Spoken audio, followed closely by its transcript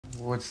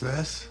What's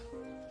this?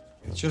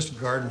 It's just a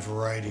garden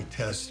variety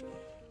test.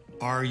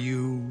 Are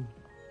you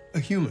a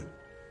human?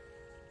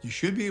 You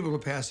should be able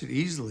to pass it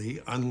easily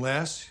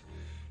unless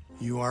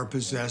you are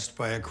possessed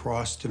by a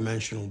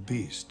cross-dimensional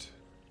beast.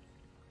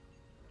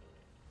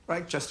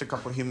 Right, just a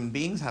couple of human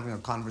beings having a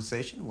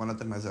conversation. One of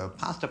them has a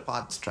pasta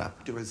pot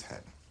strapped to his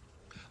head.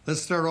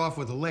 Let's start off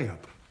with a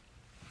layup,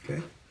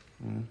 okay?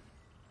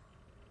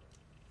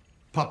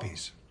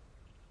 Puppies.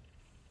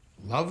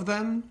 Love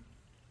them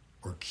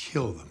or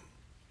kill them?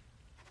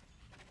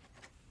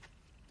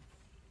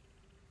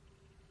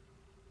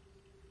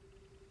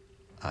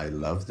 I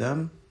love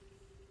them.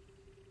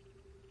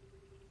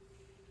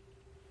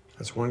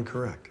 That's one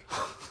correct.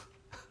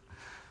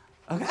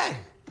 Okay,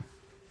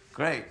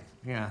 great.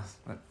 Yeah,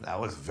 that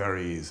was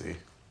very easy.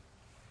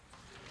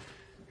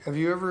 Have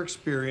you ever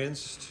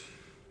experienced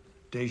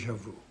déjà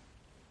vu?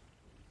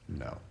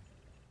 No.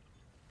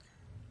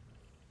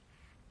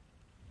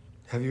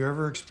 Have you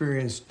ever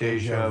experienced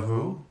déjà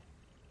vu?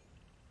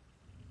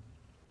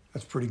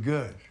 That's pretty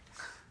good.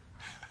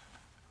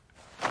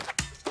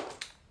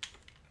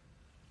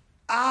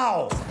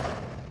 Ow!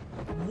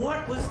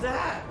 What was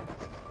that?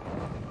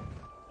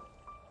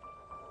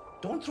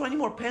 Don't throw any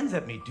more pens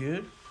at me,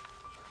 dude.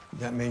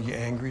 That made you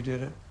angry,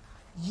 did it?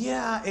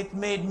 Yeah, it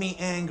made me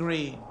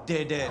angry,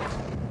 did it?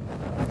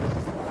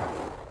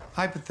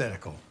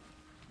 Hypothetical.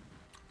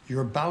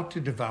 You're about to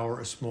devour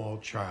a small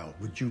child.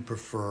 Would you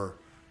prefer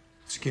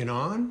skin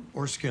on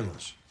or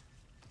skinless?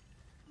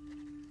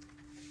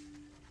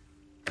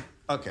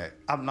 Okay,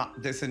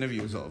 this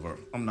interview's over.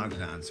 I'm not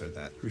gonna answer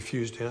that.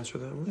 Refuse to answer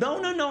that one?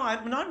 No,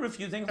 I'm not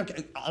refusing.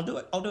 Okay, I'll do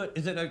it.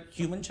 Is it a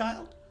human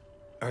child?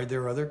 Are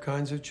there other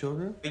kinds of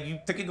children? Are you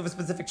thinking of a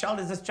specific child?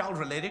 Is this child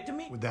related to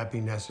me? Would that be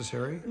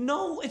necessary?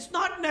 No, it's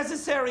not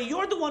necessary.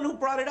 You're the one who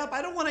brought it up.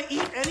 I don't want to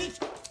eat any...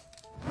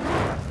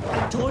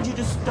 I told you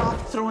to stop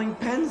throwing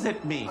pens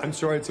at me. I'm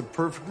sorry, it's a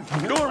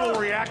perfectly normal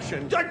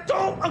reaction. Don't!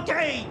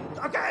 Okay!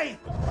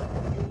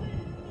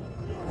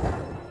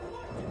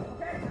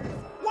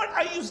 What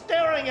are you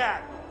staring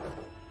at?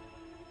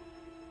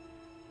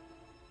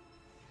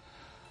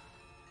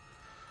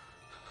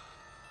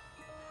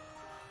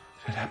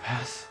 Did that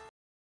pass?